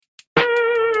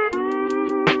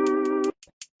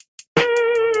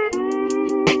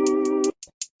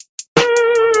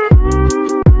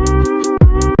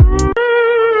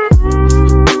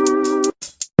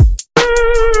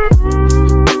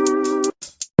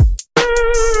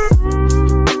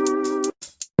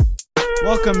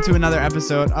welcome to another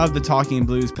episode of the Talking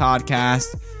Blues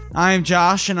podcast. I'm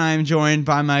Josh, and I'm joined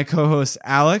by my co-host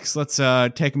Alex. Let's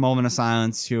take a moment of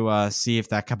silence to see if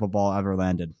that cup of ball ever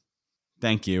landed.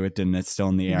 Thank you. It didn't. It's still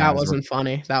in the air. That wasn't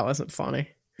funny.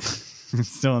 It's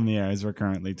still in the air as we're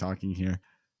currently talking here.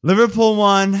 Liverpool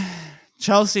 1,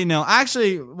 Chelsea 0.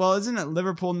 Actually, well, isn't it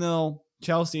Liverpool 0,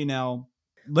 Chelsea 0?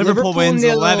 Liverpool wins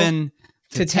 11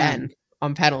 to 10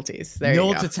 on penalties. There 0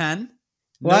 you go. to 10.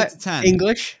 What? 0 to 10.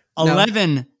 English?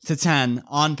 11 to 10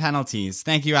 on penalties.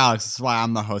 Thank you, Alex. That's why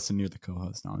I'm the host and you're the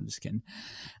co-host. No, I'm just kidding.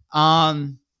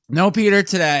 No Peter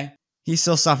today. He's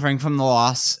still suffering from the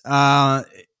loss. Where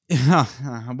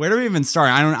do we even start?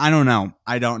 I don't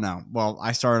know. Well,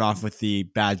 I started off with the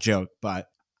bad joke, but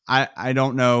I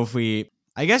don't know if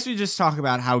I guess we just talk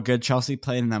about how good Chelsea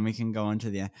played and then we can go into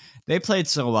the end. They played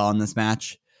so well in this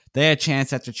match. They had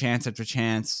chance after chance after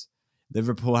chance.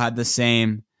 Liverpool had the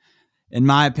same. In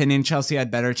my opinion, Chelsea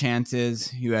had better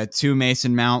chances. You had two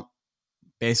Mason Mount,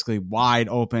 basically wide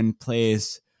open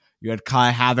plays. You had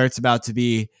Kai Havertz about to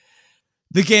be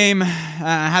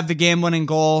have the game-winning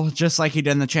goal, just like he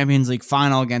did in the Champions League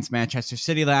final against Manchester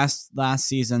City last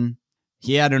season.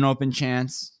 He had an open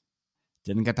chance,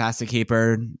 didn't get past the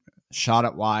keeper, shot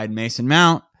it wide. Mason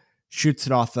Mount shoots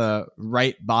it off the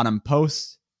right bottom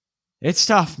post. It's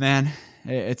tough, man.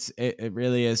 It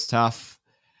really is tough.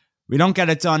 We don't get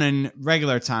it done in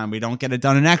regular time. We don't get it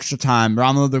done in extra time.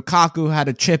 Romelu Lukaku had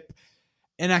a chip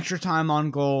in extra time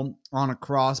on goal on a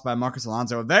cross by Marcos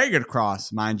Alonso. A very good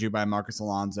cross, mind you, by Marcos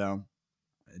Alonso.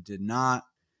 It did not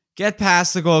get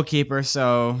past the goalkeeper.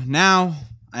 So now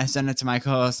I send it to my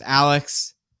co-host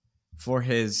Alex for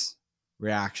his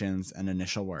reactions and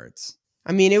initial words.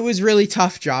 I mean, it was really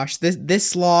tough, Josh.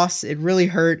 This loss, it really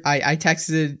hurt. I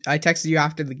texted you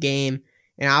after the game,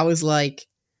 and I was like,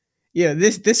 yeah,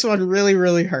 this one really,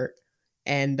 really hurt.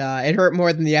 And it hurt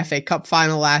more than the FA Cup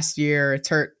final last year. It's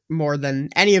hurt more than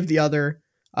any of the other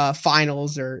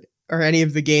finals or any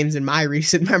of the games in my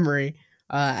recent memory,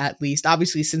 at least.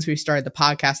 Obviously, since we started the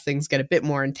podcast, things get a bit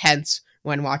more intense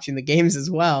when watching the games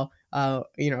as well.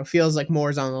 It feels like more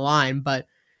is on the line. But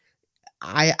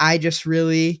I just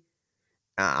really,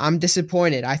 I'm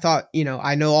disappointed. I thought,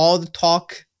 I know all the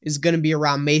talk is going to be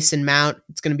around Mason Mount.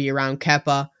 It's going to be around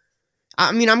Kepa.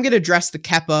 I mean, I'm going to address the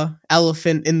Kepa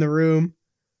elephant in the room.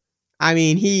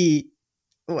 It's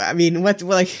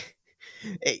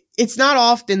not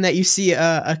often that you see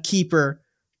a keeper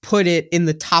put it in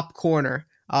the top corner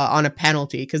on a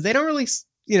penalty because they don't really,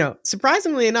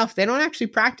 surprisingly enough, they don't actually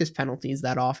practice penalties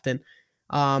that often.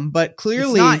 But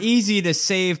clearly, it's not easy to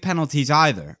save penalties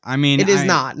either. I mean, it is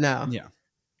not, no. Yeah.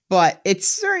 But it's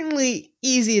certainly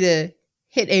easy to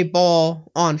hit a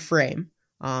ball on frame.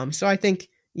 So I think,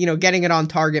 getting it on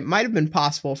target might have been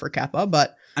possible for Kepa,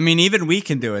 but I mean, even we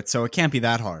can do it, so it can't be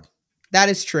that hard. That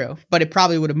is true, but it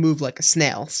probably would have moved like a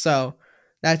snail. So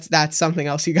that's something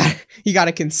else you got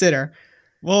to consider.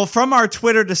 Well, from our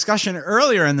Twitter discussion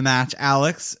earlier in the match,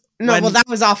 Alex. That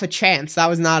was off a chance. That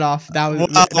was not off.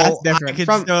 That's different.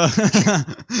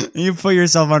 You put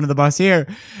yourself under the bus here.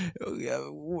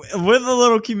 With a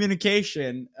little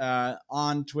communication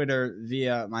on Twitter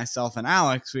via myself and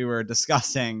Alex, we were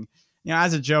discussing,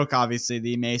 as a joke, obviously,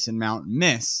 the Mason Mount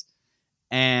miss.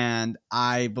 And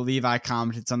I believe I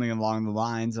commented something along the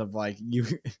lines of I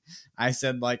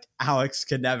said Alex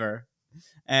could never.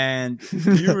 And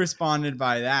you responded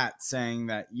by that saying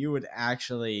that you would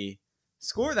actually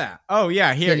score that. Oh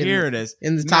yeah, here it is.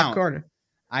 In the top corner.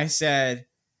 I said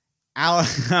at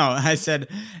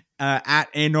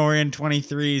Anorian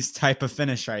 23's type of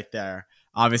finish right there.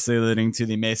 Obviously alluding to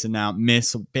the Mason Mount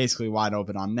miss basically wide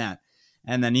open on net.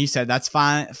 And then you said that's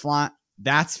fine.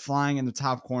 That's flying in the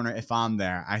top corner if I'm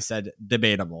there. I said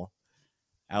debatable.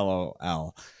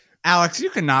 LOL. Alex, you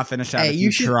could not finish that if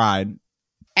you tried.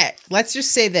 Let's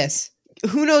just say this.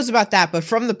 Who knows about that? But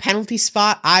from the penalty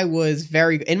spot, I was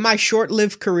in my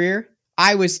short-lived career,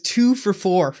 I was 2 for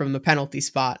 4 from the penalty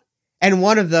spot. And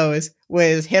one of those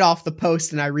was hit off the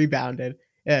post and I rebounded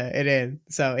it in.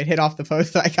 So it hit off the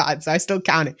post that I got. So I still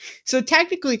count it. So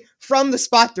technically from the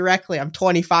spot directly, I'm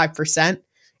 25%.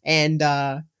 And,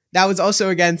 that was also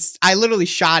against, I literally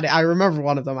shot it. I remember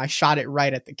one of them. I shot it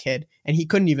right at the kid and he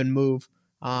couldn't even move.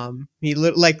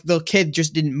 The kid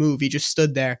just didn't move. He just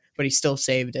stood there, but he still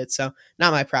saved it. So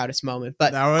not my proudest moment,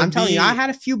 but I'm telling you, I had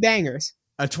a few bangers.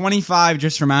 A 25,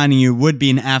 just reminding you, would be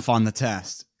an F on the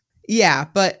test. Yeah,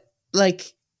 but what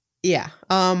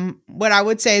I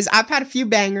would say is I've had a few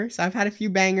bangers.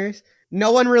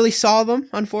 No one really saw them,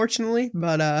 unfortunately,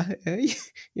 but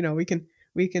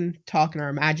we can talk in our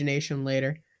imagination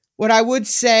later. What I would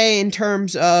say in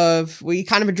terms of, we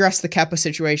kind of addressed the Kepa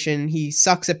situation. He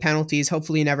sucks at penalties.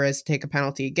 Hopefully he never has to take a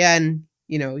penalty again.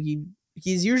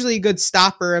 He's usually a good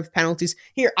stopper of penalties.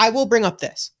 Here, I will bring up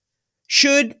this.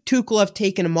 Should Tuchel have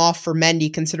taken him off for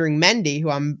Mendy, considering Mendy,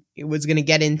 who I was going to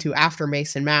get into after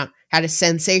Mason Mount, had a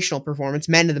sensational performance,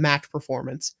 man of the match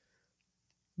performance?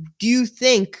 Do you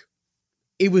think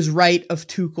it was right of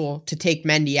Tuchel to take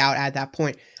Mendy out at that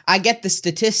point? I get the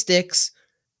statistics.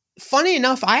 Funny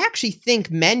enough, I actually think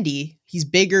Mendy, he's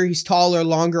bigger, he's taller,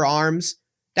 longer arms.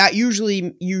 You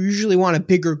usually want a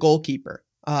bigger goalkeeper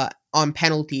on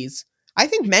penalties. I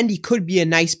think Mendy could be a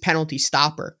nice penalty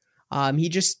stopper. He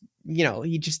just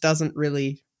doesn't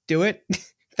really do it,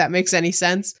 if that makes any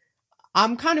sense.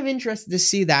 I'm kind of interested to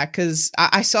see that because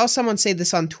I saw someone say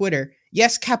this on Twitter.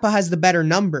 Yes, Kepa has the better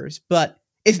numbers, but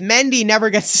if Mendy never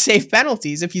gets to save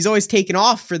penalties, if he's always taken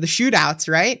off for the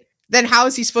shootouts, right? Then how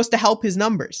is he supposed to help his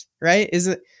numbers, right?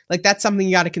 Isn't like that's something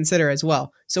you got to consider as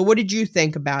well. So what did you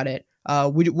think about it?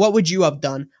 What would you have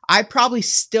done? I probably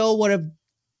still would have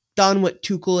done what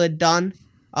Tuchel had done.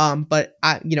 But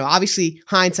obviously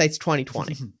hindsight's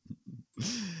 2020.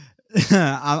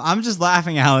 I'm just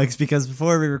laughing, Alex, because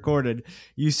before we recorded,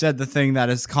 you said the thing that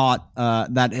is caught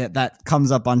that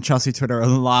comes up on Chelsea Twitter a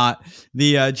lot.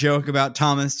 The joke about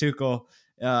Thomas Tuchel,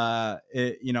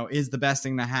 is the best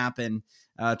thing to happen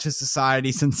to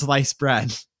society since sliced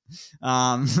bread,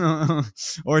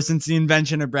 or since the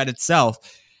invention of bread itself.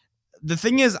 The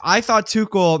thing is, I thought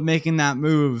Tuchel making that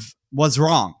move was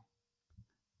wrong.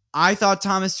 I thought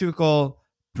Thomas Tuchel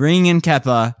bringing in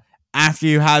Kepa after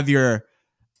you have your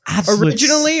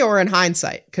originally or in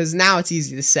hindsight, because now it's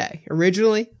easy to say.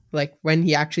 Originally, like when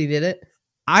he actually did it.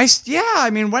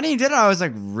 When he did it, I was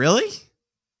like, really?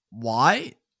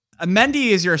 Why? Mendy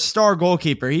is your star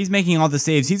goalkeeper. He's making all the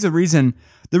saves. He's the reason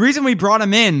we brought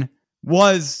him in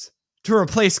was to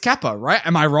replace Kepa, right?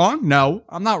 Am I wrong? No,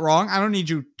 I'm not wrong. I don't need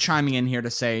you chiming in here to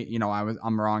say,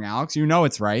 I'm wrong, Alex. You know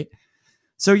it's right.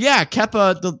 So yeah,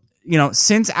 Kepa,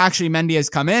 since actually Mendy has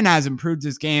come in, has improved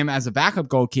his game as a backup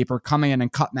goalkeeper, coming in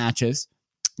and cup matches.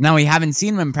 Now we haven't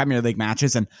seen him in Premier League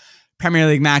matches, and Premier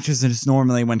League matches is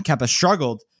normally when Kepa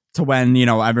struggled to when,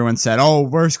 everyone said, oh,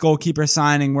 worst goalkeeper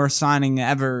signing, worst signing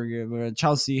ever,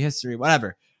 Chelsea history,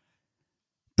 whatever.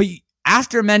 But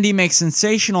after Mendy makes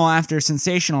sensational after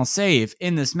sensational save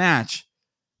in this match,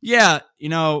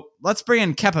 let's bring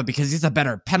in Kepa because he's a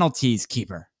better penalties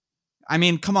keeper. I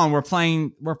mean, come on, we're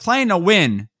playing to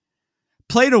win.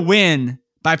 Play to win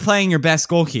by playing your best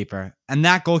goalkeeper. And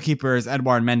that goalkeeper is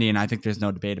Edouard Mendy, and I think there's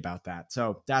no debate about that.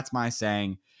 So that's my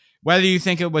saying. Whether you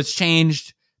think it was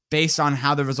changed based on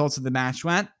how the results of the match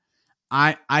went,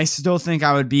 I still think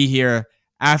I would be here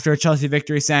after a Chelsea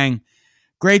victory saying,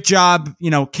 great job,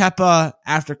 Kepa,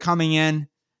 after coming in,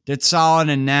 did solid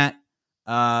in net,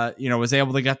 was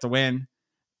able to get the win.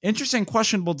 Interesting,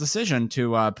 questionable decision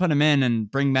to put him in and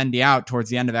bring Mendy out towards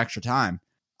the end of extra time.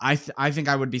 I think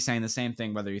I would be saying the same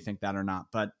thing, whether you think that or not.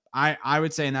 But I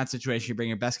would say in that situation, you bring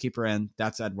your best keeper in.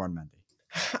 That's Edouard Mendy.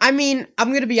 I mean, I'm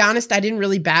going to be honest. I didn't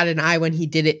really bat an eye when he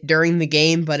did it during the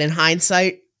game. But in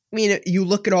hindsight, I mean, you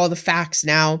look at all the facts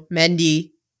now.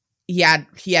 Mendy, he had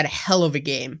a hell of a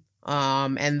game.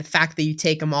 And the fact that you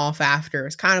take him off after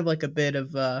is kind of like a bit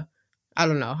of I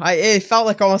don't know. It felt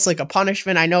like almost like a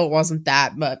punishment. I know it wasn't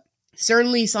that, but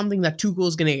certainly something that Tuchel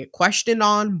is going to get questioned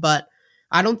on. But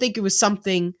I don't think it was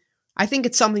something. I think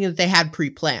it's something that they had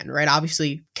pre-planned, right?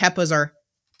 Obviously, Kepa's our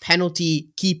penalty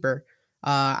keeper.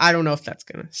 I don't know if that's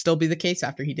going to still be the case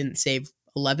after he didn't save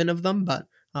 11 of them, but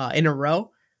in a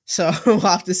row. So we'll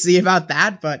have to see about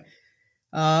that. But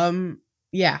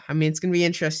it's going to be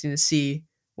interesting to see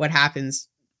what happens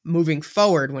moving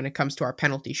forward when it comes to our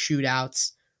penalty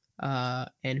shootouts.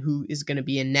 And who is going to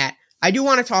be in net. I do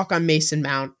want to talk on Mason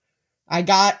Mount.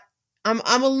 I'm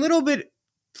a little bit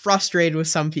frustrated with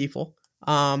some people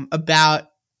about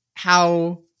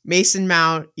how Mason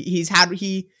Mount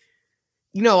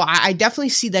I definitely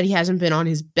see that he hasn't been on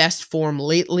his best form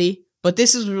lately, but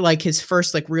this is like his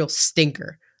first like real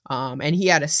stinker. And he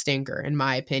had a stinker in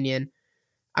my opinion.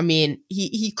 I mean,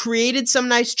 he created some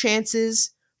nice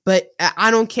chances, but I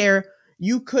don't care.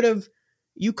 You could have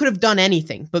done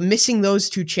anything, but missing those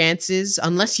two chances,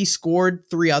 unless he scored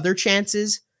 3 other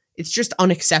chances, it's just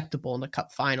unacceptable in the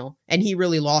cup final. And he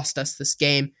really lost us this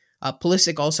game.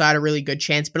 Pulisic also had a really good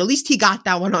chance, but at least he got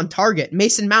that one on target.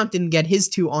 Mason Mount didn't get his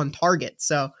 2 on target.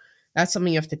 So that's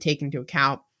something you have to take into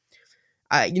account.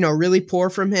 Really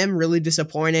poor from him, really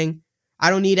disappointing. I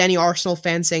don't need any Arsenal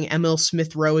fans saying Emil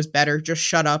Smith-Rowe is better. Just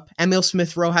shut up. Emil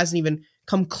Smith-Rowe hasn't even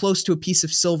come close to a piece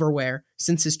of silverware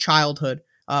since his childhood.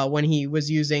 When he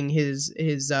was using his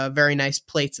very nice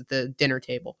plates at the dinner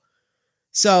table.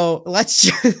 So let's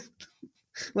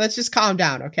just calm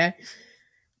down, okay?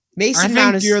 Mason I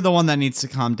Mount think is. you're the one that needs to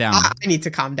calm down. I need to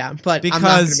calm down, but I'm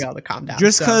not going to be able to calm down.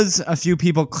 Just because a few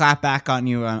people clap back at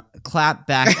you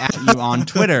on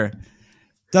Twitter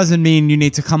doesn't mean you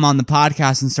need to come on the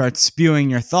podcast and start spewing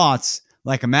your thoughts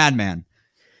like a madman.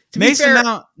 Mason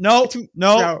Mount, nope.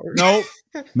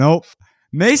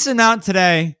 Mason Mount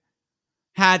today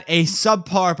had a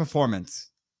subpar performance.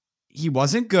 He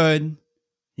wasn't good.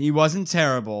 He wasn't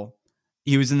terrible.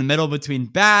 He was in the middle between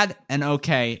bad and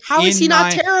okay. How is he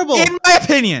not terrible? In my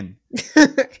opinion.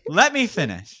 Let me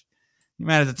finish. You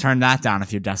might have to turn that down a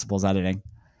few decibels editing.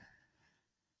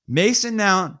 Mason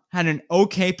Mount had an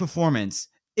okay performance.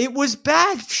 It was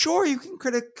bad. Sure, you can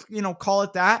call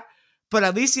it that. But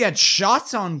at least he had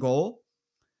shots on goal.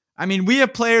 I mean, we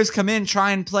have players come in,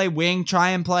 try and play wing, try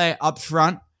and play up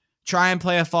front, try and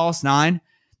play a false nine.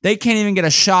 They can't even get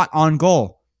a shot on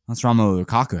goal. That's Romelu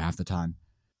Lukaku half the time.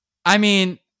 I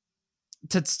mean,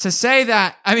 to say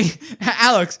that, I mean,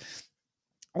 Alex,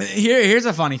 here's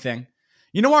a funny thing.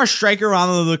 You know our striker,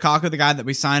 Romelu Lukaku, the guy that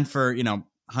we signed for,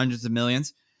 hundreds of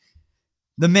millions?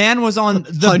 The man was on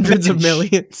the hundreds bench, of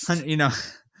millions.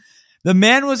 The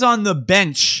man was on the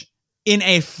bench in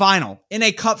a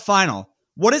cup final.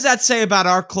 What does that say about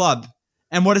our club?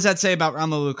 And what does that say about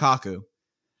Romelu Lukaku?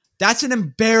 That's an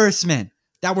embarrassment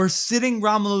that we're sitting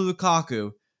Romelu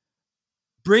Lukaku,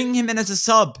 bringing him in as a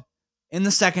sub in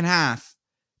the second half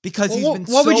because he's been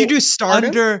what would you do, start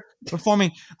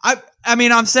underperforming. I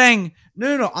mean, I'm saying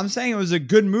no. I'm saying it was a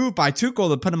good move by Tuchel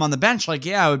to put him on the bench. Like,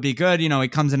 yeah, it would be good. He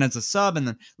comes in as a sub, and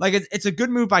then it's a good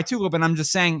move by Tuchel. But I'm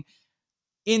just saying,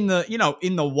 in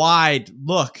the wide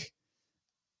look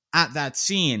at that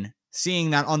scene, seeing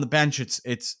that on the bench,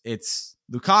 it's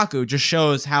Lukaku just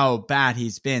shows how bad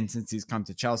he's been since he's come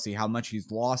to Chelsea, how much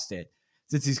he's lost it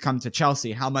since he's come to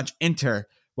Chelsea, how much Inter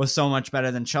was so much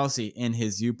better than Chelsea in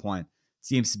his viewpoint.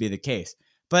 Seems to be the case.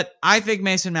 But I think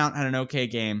Mason Mount had an okay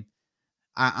game.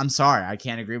 I'm sorry, I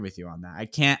can't agree with you on that.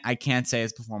 I can't say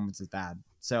his performance is bad.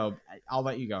 So I'll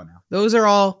let you go now. Those are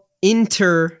all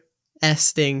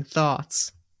interesting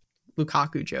thoughts.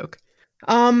 Lukaku joke.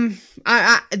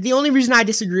 The only reason I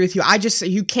disagree with you,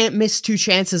 you can't miss two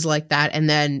chances like that and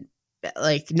then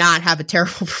not have a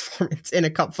terrible performance in a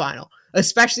cup final,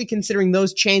 especially considering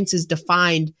those chances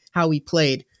defined how we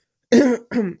played.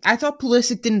 I thought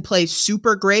Pulisic didn't play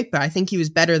super great, but I think he was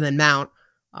better than Mount.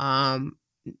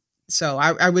 So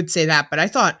I would say that, but I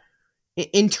thought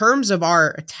in terms of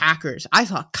our attackers, I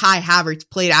thought Kai Havertz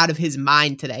played out of his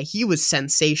mind today. He was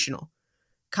sensational.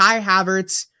 Kai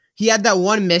Havertz, he had that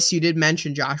one miss you did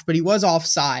mention, Josh, but he was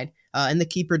offside, and the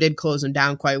keeper did close him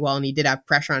down quite well, and he did have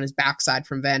pressure on his backside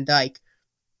from Van Dijk.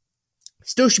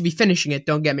 Still should be finishing it,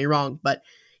 don't get me wrong, but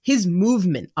his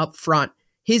movement up front,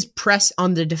 his press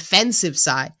on the defensive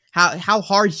side, how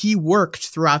hard he worked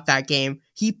throughout that game.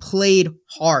 He played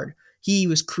hard. He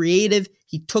was creative.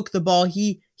 He took the ball.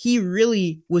 He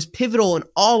really was pivotal in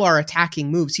all our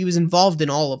attacking moves. He was involved in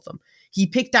all of them. He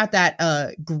picked out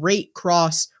that great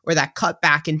cross or that cut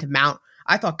back into Mount.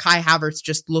 I thought Kai Havertz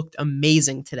just looked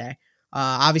amazing today.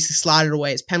 Obviously slotted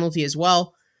away his penalty as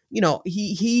well.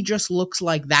 He just looks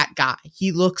like that guy.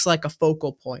 He looks like a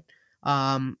focal point.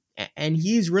 And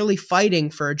he's really fighting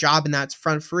for a job in that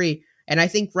front three. And I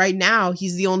think right now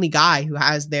he's the only guy who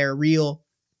has their real,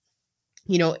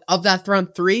 of that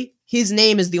front three, his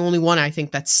name is the only one I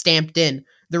think that's stamped in.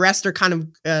 The rest are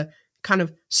kind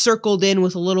of circled in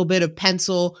with a little bit of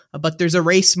pencil, but there's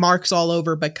erase marks all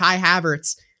over. But Kai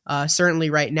Havertz, certainly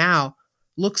right now,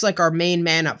 looks like our main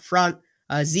man up front.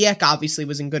 Ziyech obviously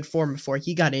was in good form before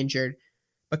he got injured.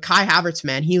 But Kai Havertz,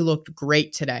 man, he looked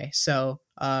great today. So,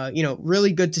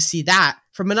 really good to see that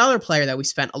from another player that we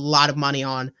spent a lot of money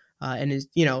on.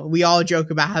 We all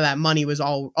joke about how that money was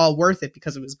all worth it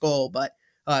because of his goal. But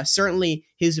certainly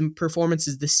his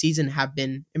performances this season have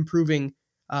been improving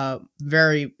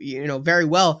very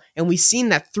well. And we've seen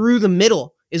that through the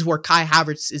middle is where Kai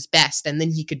Havertz is best. And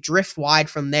then he could drift wide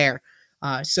from there.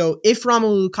 So if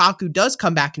Romelu Lukaku does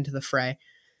come back into the fray,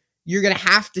 you're going to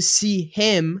have to see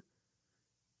him.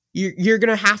 You're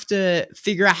going to have to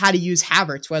figure out how to use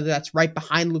Havertz, whether that's right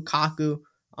behind Lukaku.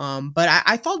 But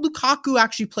I thought Lukaku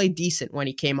actually played decent when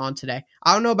he came on today.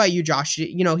 I don't know about you, Josh.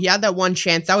 He had that one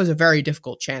chance. That was a very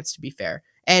difficult chance, to be fair.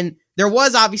 And there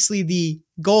was obviously the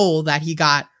goal that he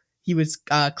got. He was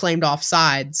claimed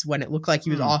offsides when it looked like he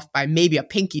was off by maybe a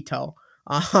pinky toe.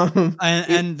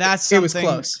 And that's something, it was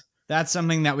close. That's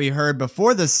something that we heard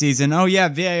before this season. Oh yeah,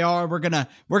 VAR. We're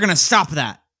gonna stop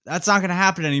that. That's not going to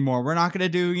happen anymore. We're not going to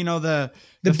do, the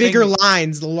bigger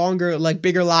lines, the longer, like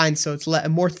bigger lines, so it's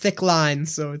more thick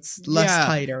lines, so it's less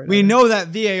tight. Or we know that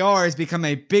VAR has become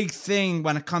a big thing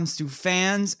when it comes to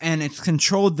fans, and it's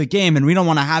controlled the game, and we don't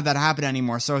want to have that happen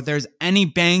anymore. So if there's any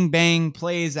bang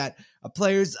plays that a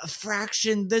player's a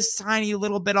fraction, this tiny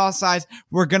little bit offsides,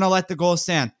 we're going to let the goal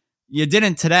stand. You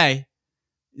didn't today.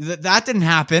 That didn't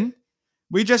happen.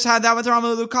 We just had that with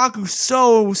Romelu Lukaku.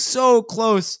 So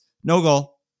close. No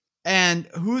goal. And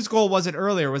whose goal was it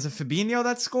earlier? Was it Fabinho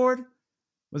that scored?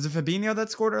 Was it Fabinho that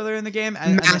scored earlier in the game?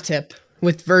 Matip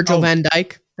with Virgil van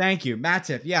Dijk. Thank you.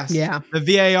 Matip, yes. Yeah. The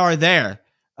VAR there.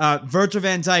 Virgil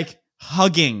van Dijk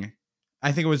hugging,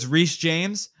 I think it was Reece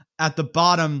James, at the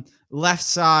bottom left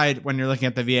side when you're looking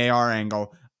at the VAR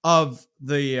angle of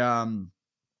the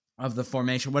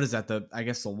formation. What is that? I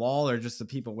guess the wall, or just the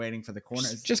people waiting for the corner?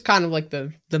 It's just kind of like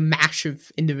the mash of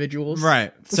individuals.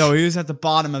 Right. So he was at the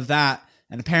bottom of that.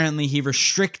 And apparently he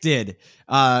restricted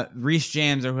Reece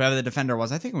James, or whoever the defender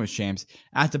was, I think it was James,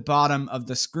 at the bottom of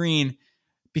the screen,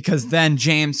 because then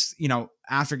James,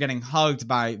 after getting hugged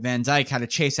by Van Dijk, had to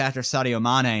chase after Sadio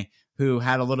Mane, who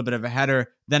had a little bit of a header.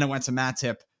 Then it went to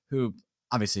Matip, who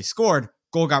obviously scored.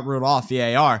 Goal got ruled off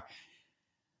VAR.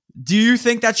 Do you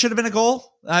think that should have been a goal?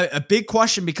 A big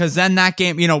question, because then that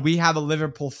game, we have a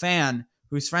Liverpool fan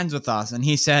who's friends with us, and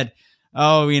he said,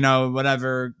 oh,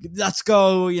 whatever, let's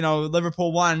go,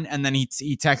 Liverpool won. And then he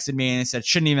texted me and he said,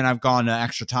 shouldn't even have gone to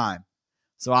extra time.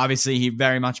 So obviously he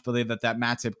very much believed that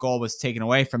Matip goal was taken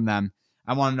away from them.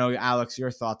 I want to know, Alex, your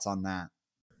thoughts on that.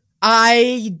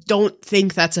 I don't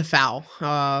think that's a foul.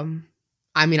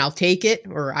 I'll take it,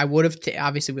 or I would have.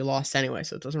 Obviously, we lost anyway,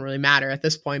 so it doesn't really matter at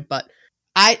this point. But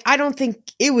I don't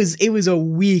think it was a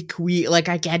weak. Like,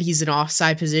 I get he's in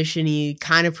offside position. He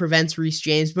kind of prevents Reece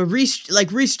James, but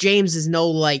Reece James is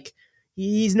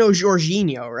he's no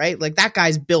Jorginho, right? Like, that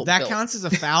guy's built. That counts as a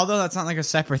foul, though. That's not like a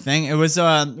separate thing. It was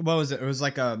what was it? It was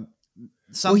like a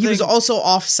something. Well, he was also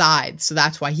offside, so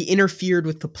that's why he interfered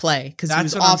with the play, because he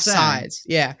was offsides.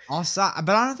 Yeah, offside.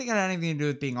 But I don't think it had anything to do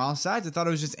with being offsides. I thought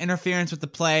it was just interference with the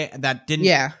play that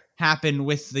didn't happen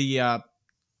with the.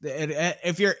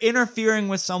 If you're interfering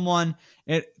with someone,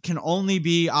 it can only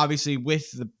be obviously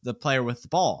with the player with the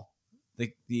ball.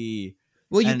 You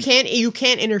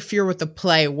can't interfere with the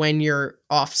play when you're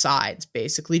offsides,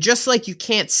 basically. Just like you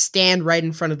can't stand right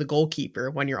in front of the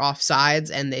goalkeeper when you're offsides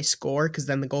and they score, because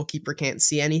then the goalkeeper can't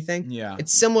see anything. Yeah,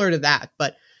 it's similar to that.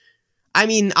 But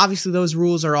obviously those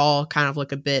rules are all kind of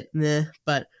like a bit meh.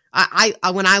 But I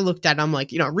when I looked at it, I'm like,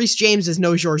 Reece James is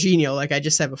no Jorginho, like I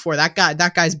just said before. That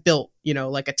guy's built,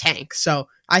 like a tank. So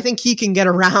I think he can get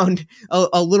around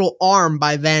a little arm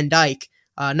by Van Dijk.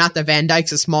 Not that Van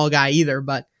Dijk's a small guy either,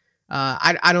 but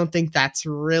I don't think that's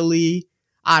really,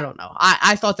 I don't know.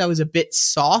 I thought that was a bit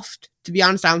soft, to be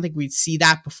honest. I don't think we'd see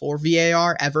that before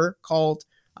VAR ever called,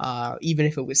 even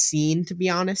if it was seen, to be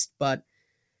honest. But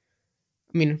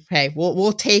hey,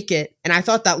 we'll take it. And I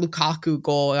thought that Lukaku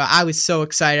goal, I was so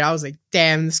excited. I was like,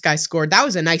 damn, this guy scored. That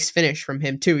was a nice finish from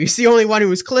him, too. He's the only one who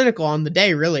was clinical on the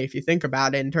day, really, if you think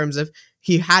about it, in terms of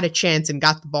he had a chance and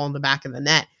got the ball in the back of the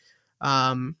net.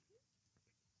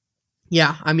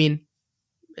 Yeah,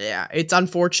 it's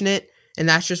unfortunate. And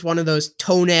that's just one of those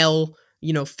toenail,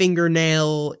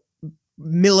 fingernail,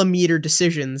 millimeter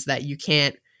decisions that you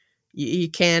can't,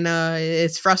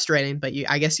 it's frustrating, but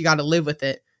I guess you got to live with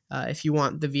it. If you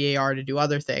want the VAR to do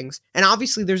other things. And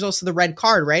obviously there's also the red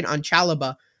card, right, on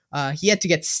Chalobah. He had to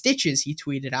get stitches, he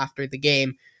tweeted after the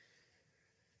game.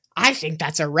 I think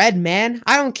that's a red, man.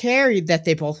 I don't care that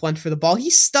they both went for the ball. He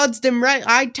studs them right.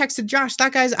 I texted Josh,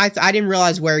 that guy's, I didn't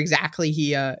realize where exactly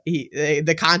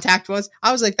the contact was.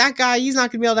 I was like, that guy, he's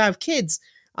not going to be able to have kids.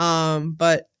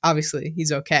 But obviously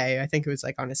he's okay. I think it was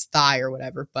like on his thigh or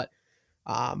whatever, but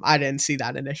I didn't see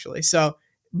that initially. So,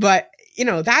 but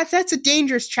that's a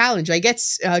dangerous challenge. I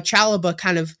guess Chalobah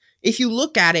kind of, if you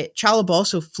look at it, Chalobah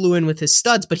also flew in with his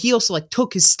studs, but he also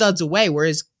took his studs away.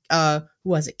 Whereas, who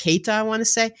was it? Keita, I want to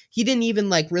say. He didn't even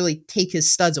really take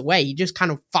his studs away. He just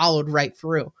kind of followed right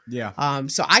through. Yeah.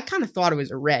 So I kind of thought it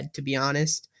was a red, to be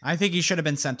honest. I think he should have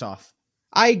been sent off.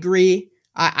 I agree.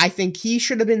 I think he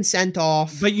should have been sent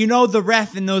off. But the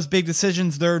ref in those big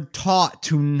decisions, they're taught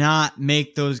to not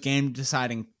make those game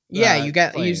deciding. Yeah, you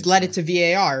led it to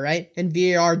VAR, right? And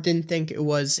VAR didn't think it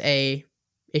was a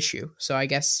issue. So I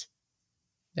guess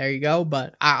there you go.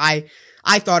 But I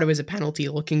thought it was a penalty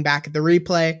looking back at the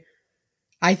replay.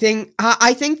 I think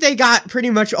they got pretty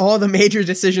much all the major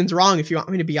decisions wrong, if you want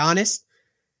me to be honest.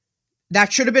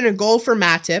 That should have been a goal for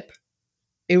Matip.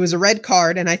 It was a red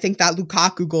card, and I think that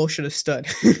Lukaku goal should have stood.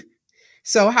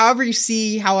 So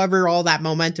however all that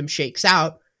momentum shakes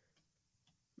out,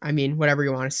 I mean, whatever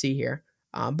you want to see here.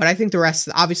 But I think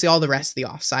obviously all the rest of the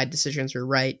offside decisions are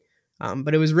right.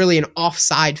 But it was really an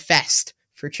offside fest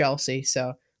for Chelsea.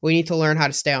 So we need to learn how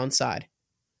to stay onside.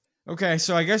 Okay,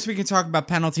 so I guess we can talk about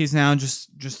penalties now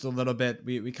just a little bit.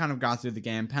 We kind of got through the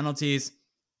game. Penalties.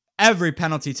 Every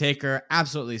penalty taker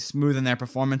absolutely smooth in their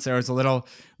performance. There was a little,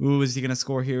 is he going to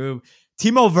score here? Ooh.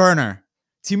 Timo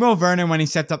Werner, when he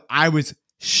stepped up, I was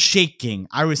shaking.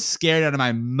 I was scared out of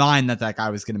my mind that guy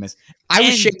was going to miss. I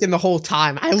was shaking the whole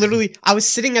time. I was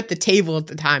sitting at the table at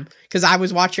the time because I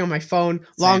was watching on my phone.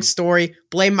 Long story.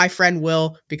 Blame my friend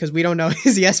Will because we don't know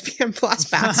his ESPN Plus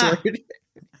password.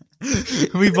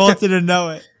 We both didn't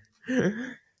know it.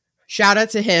 Shout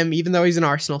out to him, even though he's an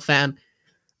Arsenal fan.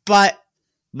 But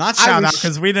not shout out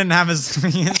because we didn't have his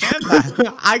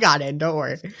I got in, don't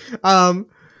worry.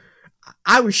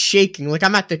 I was shaking. Like,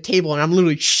 I'm at the table and I'm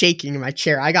literally shaking in my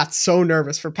chair. I got so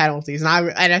nervous for penalties.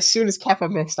 And as soon as Kepa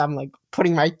missed, I'm like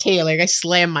putting my tail, like I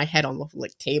slammed my head on the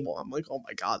table. I'm like, oh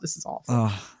my God, this is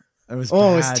awful. It was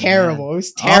terrible. Man. It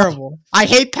was terrible. I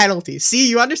hate penalties. See,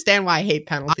 you understand why I hate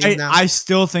penalties now. I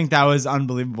still think that was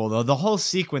unbelievable, though. The whole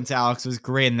sequence, Alex, was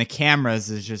great, and the cameras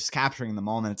is just capturing the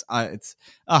moment.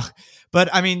 But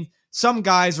I mean, some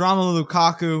guys, Romelu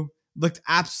Lukaku looked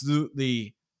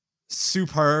absolutely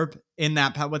superb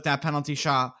with that penalty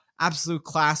shot. Absolute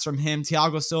class from him.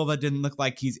 Thiago Silva didn't look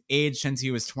like he's aged since he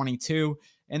was 22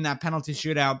 in that penalty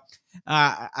shootout.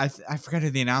 I forget who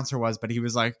the announcer was, but he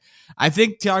was like, I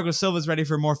think Thiago Silva's ready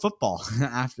for more football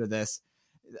after this.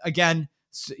 Again,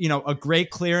 a great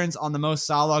clearance on the Mo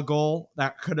Salah goal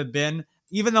that could have been,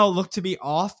 even though it looked to be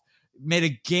off, made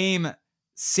a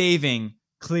game-saving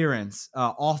clearance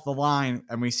off the line,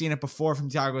 and we've seen it before from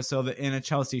Thiago Silva in a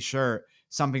Chelsea shirt.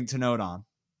 Something to note on.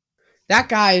 That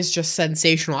guy is just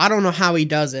sensational. I don't know how he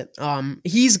does it.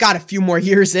 He's got a few more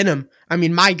years in him. I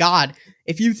mean, my God,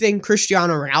 if you think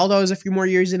Cristiano Ronaldo has a few more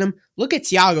years in him, look at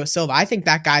Thiago Silva. I think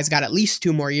that guy's got at least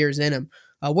 2 more years in him,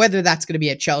 whether that's going to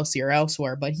be at Chelsea or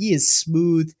elsewhere. But he is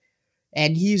smooth,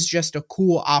 and he's just a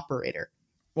cool operator.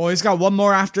 Well, he's got one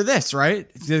more after this, right?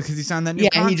 Because he signed that new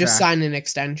contract. Yeah, he just signed an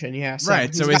extension. Yeah, so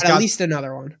right. So he's got at least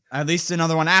another one. At least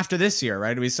another one after this year,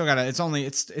 right? We still got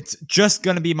it's just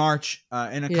going to be March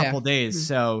in a couple days. Mm-hmm.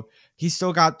 So he's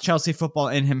still got Chelsea football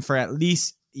in him for at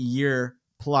least a year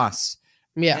plus.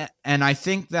 Yeah. And I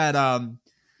think that,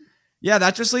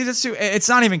 that just leads us to, it's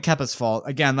not even Kepa's fault.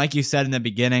 Again, like you said in the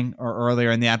beginning or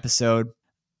earlier in the episode,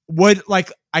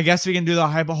 I guess we can do the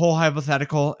whole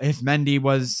hypothetical. If Mendy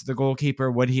was the goalkeeper,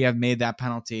 would he have made that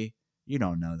penalty? You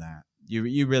don't know that.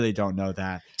 You really don't know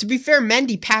that. To be fair,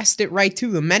 Mendy passed it right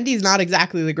to him. Mendy's not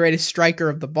exactly the greatest striker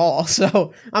of the ball,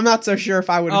 so I'm not so sure if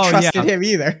I would have trusted him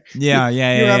either. Yeah.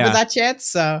 You remember that chance?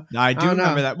 So I do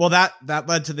remember that. Well, that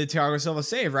led to the Thiago Silva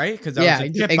save, right? Because that was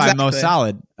a chip by Mo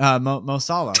Salah. Mo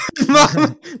Salah.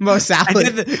 Mo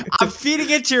Salah. I'm feeding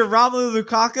it to your Romelu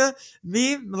Lukaku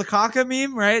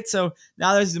meme, right? So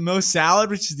now there's the Mo Salah,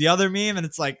 which is the other meme, and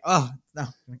it's like,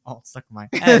 it's stuck in my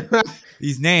head.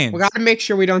 These names. We got to make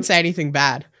sure we don't say anything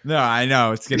bad. No, I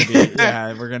know it's gonna be.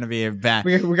 We're gonna be bad.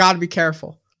 We got to be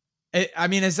careful. I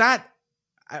mean, is that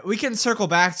we can circle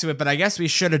back to it, but I guess we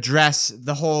should address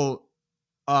the whole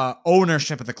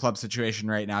ownership of the club situation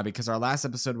right now because our last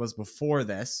episode was before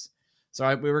this.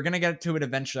 So we were gonna get to it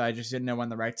eventually. I just didn't know when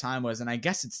the right time was, and I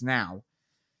guess it's now.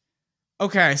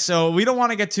 Okay, so we don't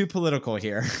want to get too political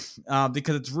here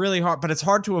because it's really hard, but it's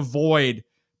hard to avoid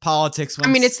politics. I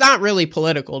mean, it's not really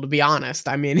political, to be honest.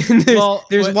 I mean,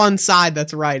 there's one side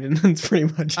that's right, and that's pretty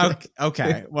much it.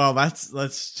 Okay. Well,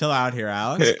 let's chill out here,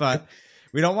 Alex. But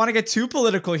we don't want to get too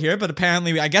political here. But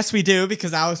apparently, I guess we do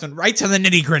because Alex went right to the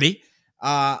nitty gritty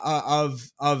of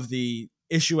the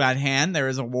issue at hand. There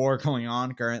is a war going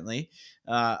on currently.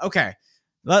 Okay,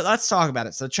 let's talk about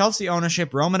it. So, Chelsea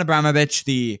ownership, Roman Abramovich,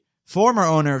 the former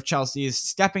owner of Chelsea, is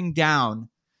stepping down,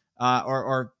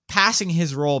 or passing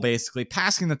his role, basically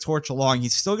passing the torch along.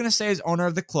 He's still going to stay as owner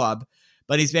of the club,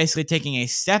 but he's basically taking a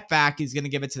step back. He's going to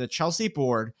give it to the Chelsea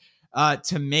board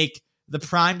to make the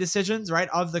prime decisions, right,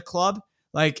 of the club.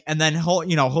 And then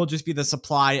he'll just be the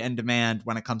supply and demand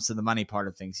when it comes to the money part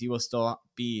of things. He will still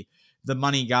be the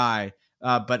money guy,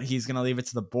 but he's going to leave it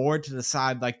to the board to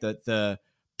decide the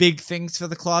big things for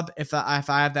the club. If I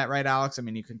have that right, Alex, I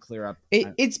mean, you can clear up.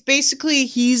 It's basically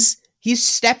he's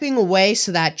stepping away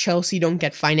so that Chelsea don't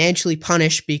get financially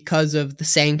punished because of the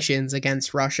sanctions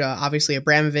against Russia. Obviously,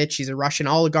 Abramovich, he's a Russian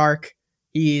oligarch.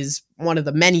 He's one of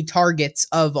the many targets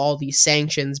of all these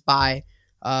sanctions by,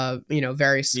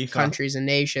 various FIFA. Countries and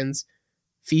nations.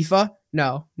 FIFA?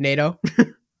 No, NATO.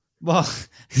 Well,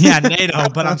 yeah, NATO,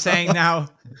 but I'm saying now,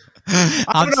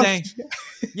 I'm saying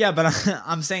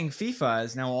FIFA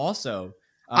is now also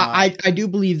I do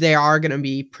believe they are going to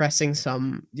be pressing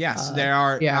some. Yes, there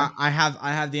are. Yeah. I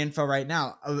have the info right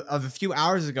now. Of a few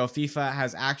hours ago, FIFA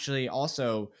has actually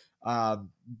also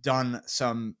done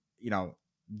some,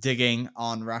 digging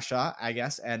on Russia, I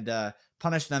guess, and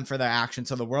punished them for their action.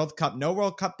 So the World Cup, no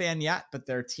World Cup ban yet, but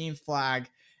their team flag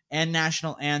and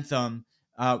national anthem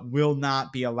will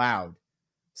not be allowed.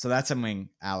 So that's something,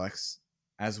 Alex,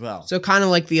 as well. So kind of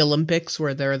like the Olympics,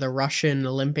 where they're the Russian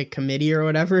Olympic Committee or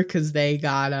whatever, because they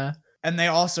got and they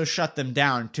also shut them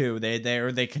down too.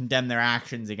 They condemn their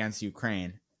actions against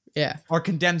Ukraine. Yeah. Or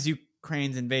condemns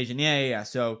Ukraine's invasion. Yeah.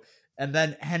 So, and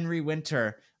then Henry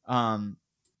Winter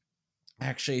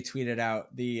actually tweeted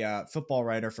out, the football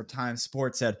writer for Time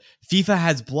Sports said, FIFA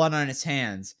has blood on its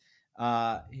hands.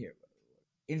 Here,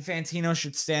 Infantino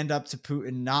should stand up to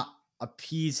Putin, not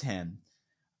appease him.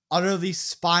 Utterly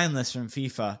spineless from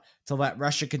FIFA to let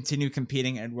Russia continue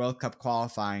competing in World Cup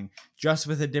qualifying just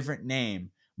with a different name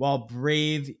while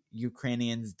brave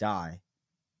Ukrainians die.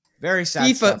 Very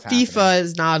sad stuff happening. FIFA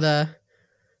is not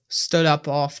stood up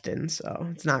often, so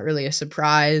it's not really a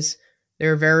surprise.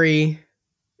 They're very...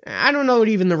 I don't know what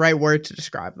even the right word to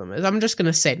describe them is. I'm just going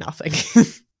to say nothing.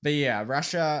 But yeah,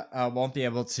 Russia won't be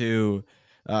able to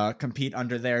compete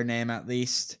under their name, at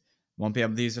least. Won't be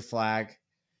able to use a flag.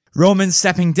 Roman's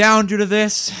stepping down due to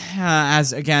this.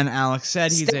 As, again, Alex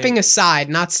said, he's stepping aside,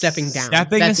 not stepping down.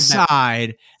 Stepping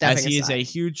aside, as he is a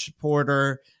huge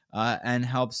supporter and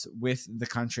helps with the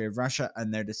country of Russia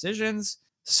and their decisions.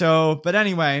 So, but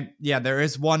anyway, yeah, there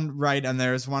is one right and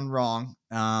there is one wrong.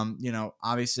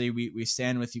 Obviously we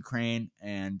stand with Ukraine,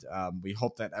 and we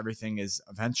hope that everything is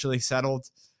eventually settled.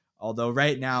 Although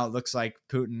right now it looks like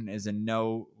Putin is in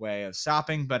no way of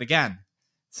stopping. But again,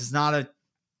 this is not a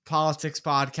politics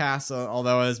podcast,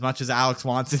 although as much as Alex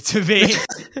wants it to be.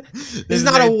 This is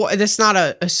not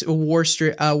a war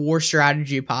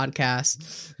strategy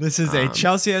podcast. This is a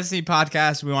Chelsea FC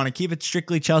podcast. We want to keep it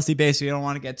strictly Chelsea based. We don't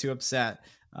want to get too upset.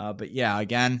 But yeah,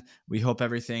 again, we hope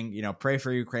everything, pray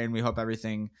for Ukraine. We hope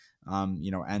everything,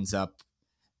 ends up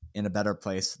in a better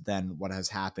place than what has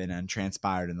happened and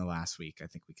transpired in the last week. I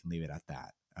think we can leave it at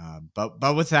that.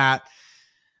 But with that,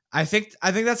 I think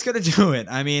that's going to do it.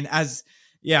 I mean,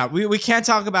 we can't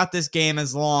talk about this game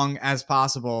as long as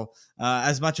possible,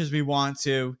 as much as we want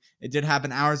to. It did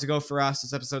happen hours ago for us.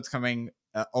 This episode's coming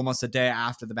almost a day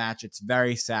after the match. It's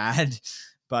very sad,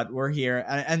 but we're here.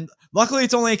 And luckily,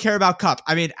 it's only a Carabao Cup.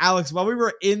 I mean, Alex, while we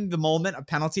were in the moment of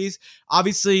penalties,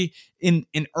 obviously in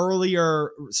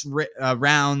earlier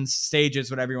rounds, stages,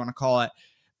 whatever you want to call it,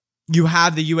 you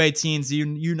have the U18s, the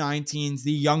U19s,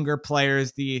 the younger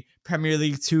players, the Premier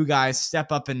League 2 guys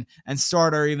step up and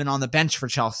start or even on the bench for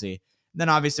Chelsea. And then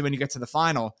obviously when you get to the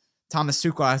final, Thomas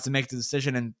Tuchel has to make the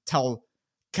decision and tell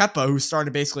Kepa, who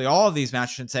started basically all of these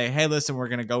matches, and say, hey, listen, we're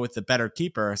going to go with the better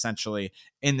keeper essentially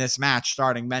in this match,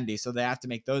 starting Mendy. So they have to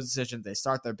make those decisions. They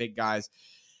start their big guys.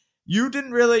 You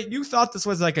thought this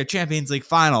was like a Champions League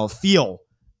final feel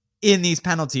in these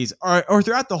penalties or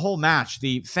throughout the whole match.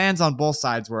 The fans on both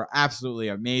sides were absolutely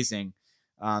amazing.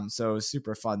 So it was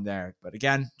super fun there. But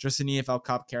again, just an EFL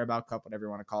Cup, Carabao Cup, whatever you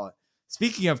want to call it.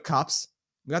 Speaking of cups,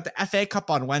 we got the FA Cup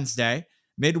on Wednesday,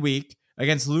 midweek,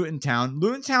 against Luton Town.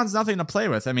 Luton Town's nothing to play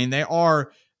with. I mean, they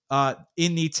are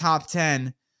in the top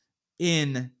 10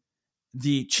 in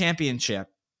the championship.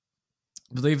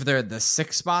 I believe they're the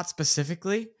 6th spot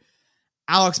specifically.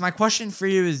 Alex, my question for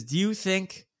you is, do you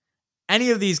think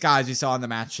any of these guys you saw in the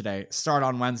match today start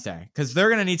on Wednesday? Because they're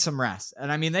going to need some rest.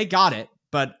 And I mean, they got it,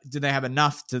 but do they have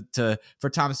enough for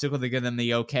Thomas Tuchel to give them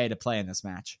the okay to play in this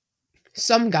match?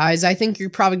 Some guys, I think you're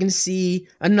probably going to see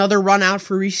another run out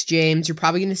for Reece James. You're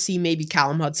probably going to see maybe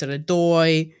Callum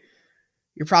Hudson-Odoi.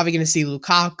 You're probably going to see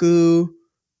Lukaku.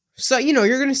 So,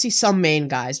 you're going to see some main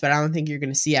guys, but I don't think you're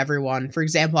going to see everyone. For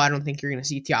example, I don't think you're going to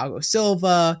see Thiago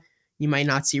Silva. You might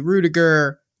not see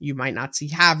Rudiger. You might not see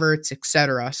Havertz,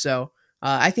 etc. So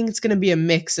I think it's going to be a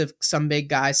mix of some big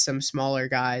guys, some smaller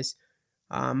guys.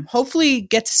 Hopefully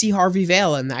get to see Harvey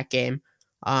Vale in that game.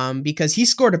 Because he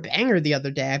scored a banger the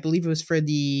other day. I believe it was for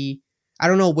I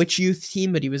don't know which youth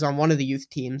team, but he was on one of the youth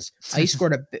teams. He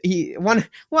scored one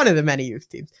of the many youth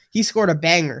teams. He scored a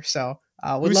banger. So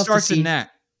who starts in net?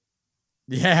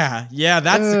 Yeah,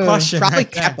 that's the question. Probably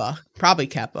right Kepa. Probably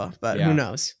Kepa, but who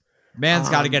knows? Man's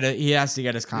got to get it. He has to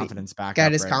get his confidence back.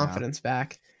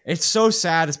 Back. It's so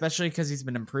sad, especially because he's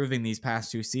been improving these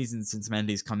past 2 seasons since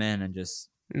Mendy's come in and just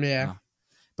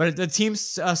But the team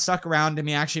stuck around him.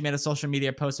 He actually made a social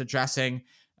media post addressing,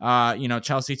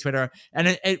 Chelsea Twitter.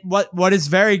 And what is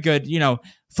very good,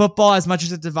 football, as much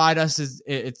as it divides us,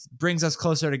 it brings us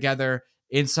closer together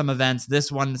in some events,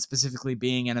 this one specifically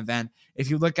being an event. If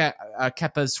you look at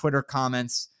Kepa's Twitter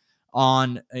comments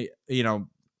on,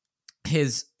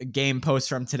 his game post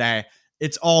from today,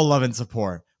 it's all love and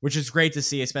support, which is great to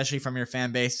see, especially from your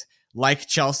fan base like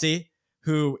Chelsea,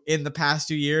 who in the past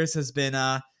 2 years has been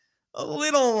a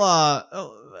little,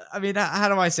 how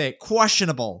do I say it?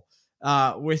 Questionable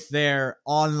with their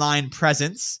online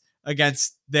presence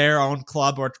against their own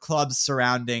club or clubs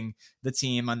surrounding the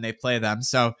team when they play them.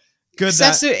 So good.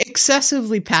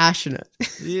 Excessively passionate.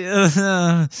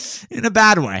 Yeah, in a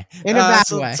bad way.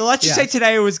 Way. So let's just say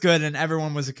today it was good and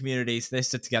everyone was a community, so they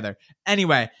stood together.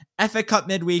 Anyway, FA Cup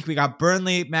midweek, we got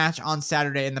Burnley match on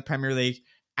Saturday in the Premier League.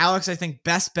 Alex, I think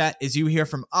best bet is you hear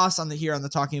from us on the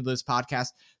Talking Blues podcast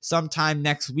sometime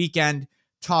next weekend,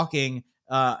 talking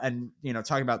about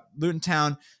Luton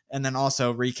Town, and then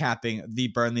also recapping the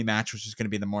Burnley match, which is going to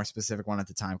be the more specific one at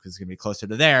the time because it's going to be closer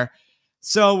to there.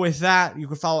 So with that, you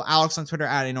can follow Alex on Twitter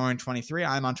at Anorin23.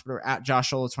 I'm on Twitter at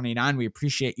JoshSolo29. We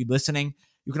appreciate you listening.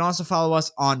 You can also follow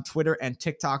us on Twitter and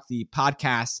TikTok, the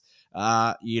podcast,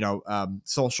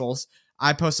 socials.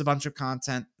 I post a bunch of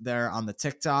content there on the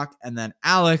TikTok. And then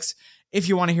Alex, if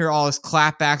you want to hear all his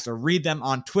clapbacks or read them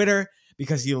on Twitter,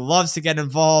 because he loves to get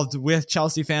involved with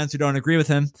Chelsea fans who don't agree with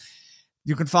him,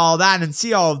 you can follow that and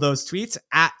see all of those tweets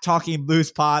at Talking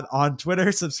Blues Pod on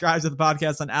Twitter. Subscribe to the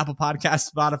podcast on Apple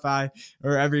Podcasts, Spotify,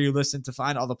 or wherever you listen. To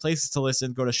find all the places to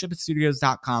listen, go to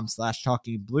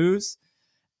shipitstudios.com/talkingblues.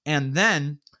 And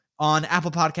then on Apple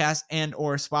Podcasts and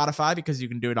or Spotify, because you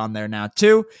can do it on there now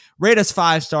too, rate us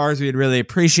 5 stars. We'd really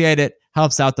appreciate it.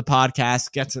 Helps out the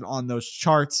podcast, gets it on those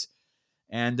charts.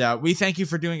 And we thank you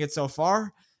for doing it so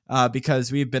far.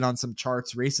 Because we've been on some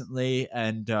charts recently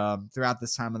and throughout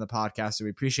this time on the podcast. So we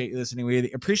appreciate you listening.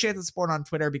 We appreciate the support on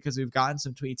Twitter because we've gotten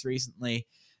some tweets recently,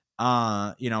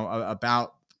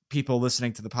 about people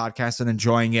listening to the podcast and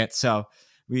enjoying it. So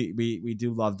we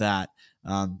do love that.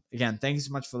 Again, thank you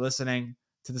so much for listening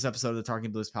to this episode of the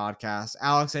Talking Blues podcast.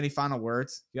 Alex, any final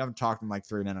words? You haven't talked in like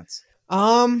 3 minutes.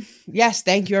 Yes,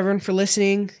 thank you everyone for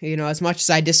listening. As much as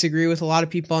I disagree with a lot of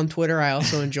people on Twitter, I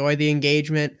also enjoy the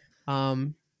engagement.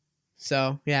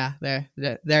 So yeah, there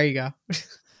you go.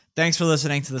 Thanks for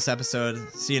listening to this episode.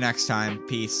 See you next time.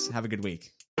 Peace. Have a good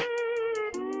week.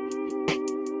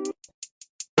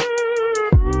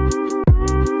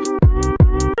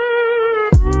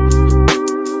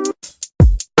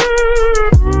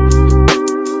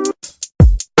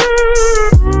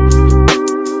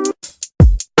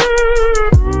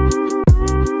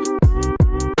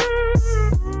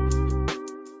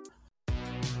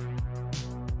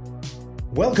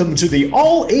 Welcome to the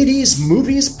All 80s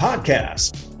Movies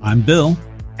Podcast. I'm Bill.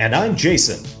 And I'm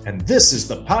Jason. And this is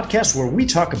the podcast where we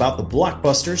talk about the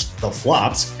blockbusters, the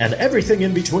flops, and everything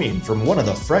in between from one of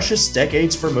the freshest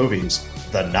decades for movies,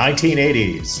 the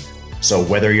 1980s. So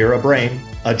whether you're a brain,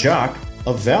 a jock,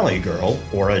 a valley girl,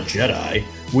 or a Jedi,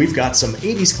 we've got some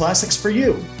 80s classics for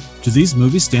you. Do these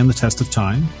movies stand the test of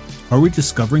time? Are we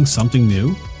discovering something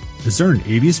new? Is there an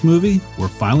 80s movie we're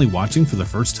finally watching for the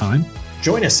first time?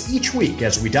 Join us each week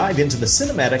as we dive into the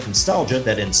cinematic nostalgia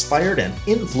that inspired and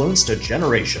influenced a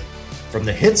generation. From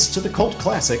the hits to the cult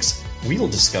classics, we'll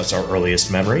discuss our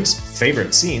earliest memories,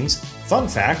 favorite scenes, fun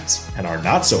facts, and our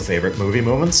not-so-favorite movie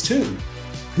moments too.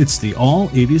 It's the All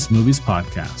 80s Movies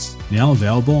Podcast, now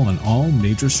available on all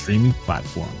major streaming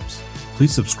platforms.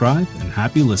 Please subscribe and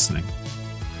happy listening.